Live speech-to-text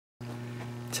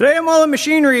Today at Mullin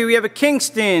Machinery we have a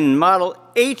Kingston model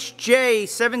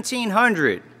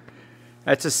HJ-1700.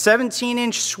 That's a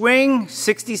 17-inch swing,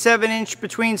 67-inch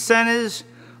between centers,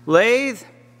 lathe.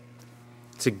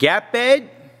 It's a gap bed.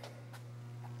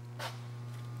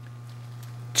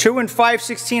 2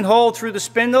 5/16 hole through the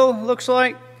spindle, looks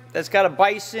like. That's got a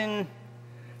bison.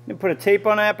 Let me put a tape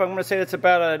on that, but I'm going to say that's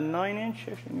about a 9-inch.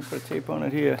 Actually, let me put a tape on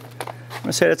it here. I'm going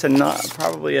to say that's a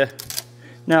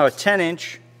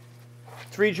 10-inch.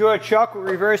 3-jaw chuck with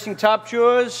reversing top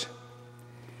jaws.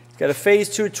 It's got a phase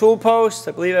 2 tool post.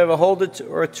 I believe I have a holder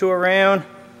or two around.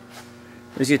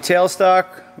 There's your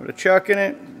tailstock with a chuck in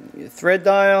it. Your thread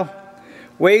dial.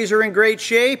 Ways are in great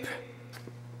shape.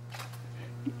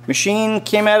 Machine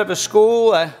came out of a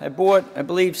school. I bought, I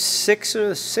believe, six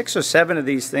or seven of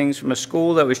these things from a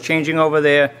school that was changing over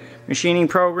their machining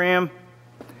program,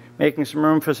 making some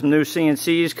room for some new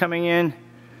CNCs coming in.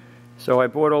 So I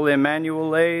bought all their manual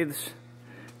lathes.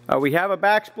 We have a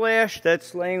backsplash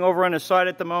that's laying over on the side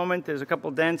at the moment. There's a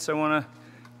couple dents I want to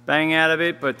bang out of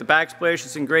it, but the backsplash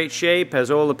is in great shape,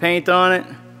 has all the paint on it.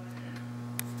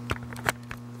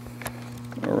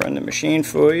 I'll run the machine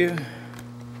for you.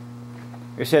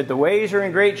 Like I said, the ways are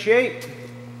in great shape.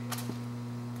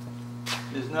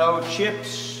 There's no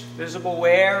chips, visible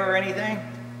wear or anything.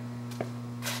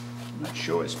 I'm not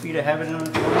sure what speed I have it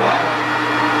on.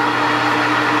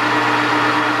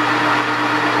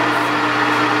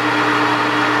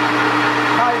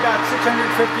 Probably about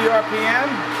 650 RPM.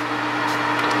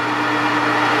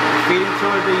 Feeding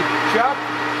toward the chuck.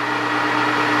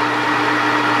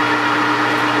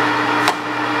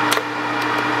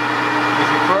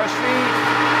 There's your cross feed.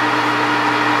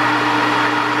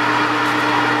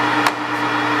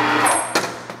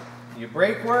 Your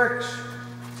brake works.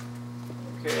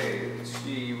 Okay, let's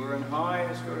see, we're in high,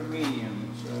 let's go to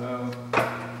medium. So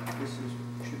this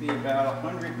should be about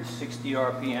 160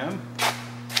 RPM.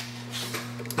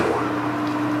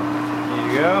 There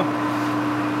you go.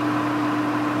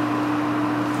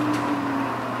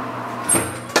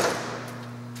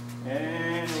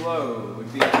 And low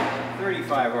would be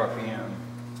 35 RPM.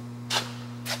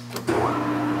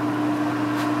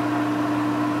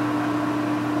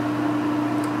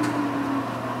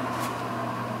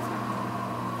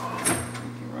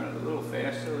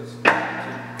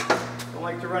 Don't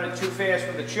like to run it too fast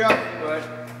with the chuck, but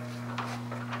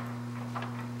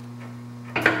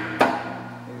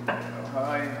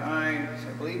high. I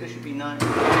believe this should be about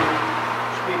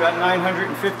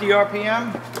 950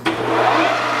 RPM.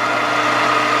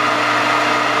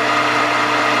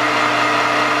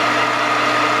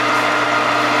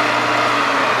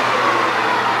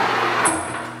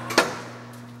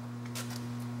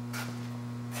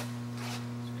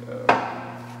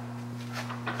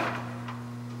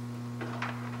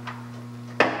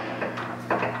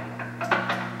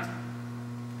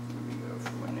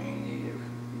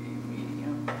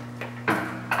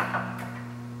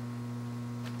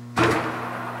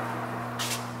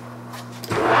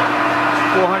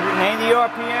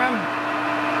 RPM.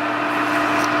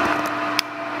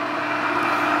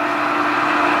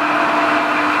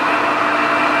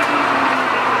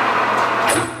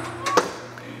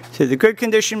 So the good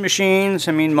condition machines,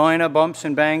 I mean minor bumps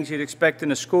and bangs you'd expect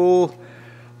in a school.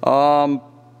 Have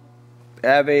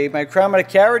a micrometer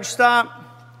carriage stop.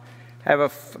 I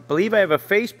believe I have a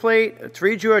faceplate, a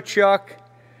 3-jaw chuck. I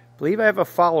believe I have a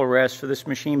follow rest for this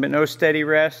machine, but no steady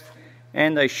rest.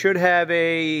 And I should have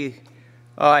a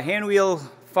hand wheel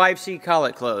 5C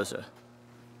collet closer.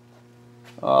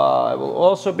 I will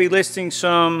also be listing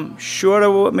some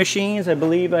shorter machines. I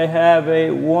believe I have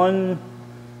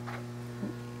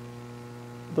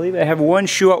one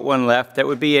short one left. That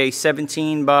would be a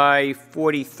 17 by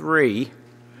 43.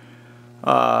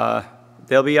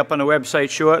 They'll be up on the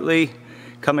website shortly.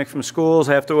 Coming from schools,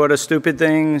 I have to order stupid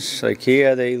things. Like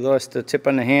here, they lost the tip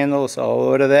on the handle, so I'll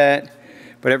order that.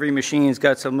 But every machine's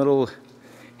got some little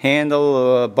handle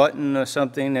or a button or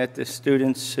something that the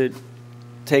students had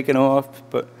taken off,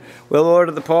 but we'll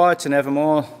order the parts and have them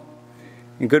all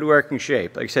in good working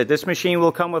shape. Like I said, this machine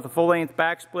will come with a full-length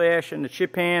backsplash and the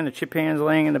chip hand. The chip hand's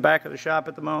laying in the back of the shop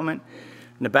at the moment.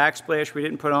 And the backsplash we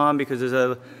didn't put on because there's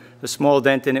a small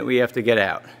dent in it we have to get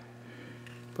out.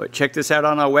 But check this out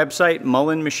on our website,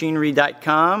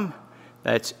 mullinmachinery.com.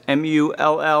 That's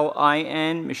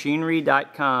MULLIN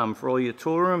machinery.com for all your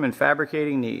toolroom and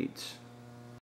fabricating needs.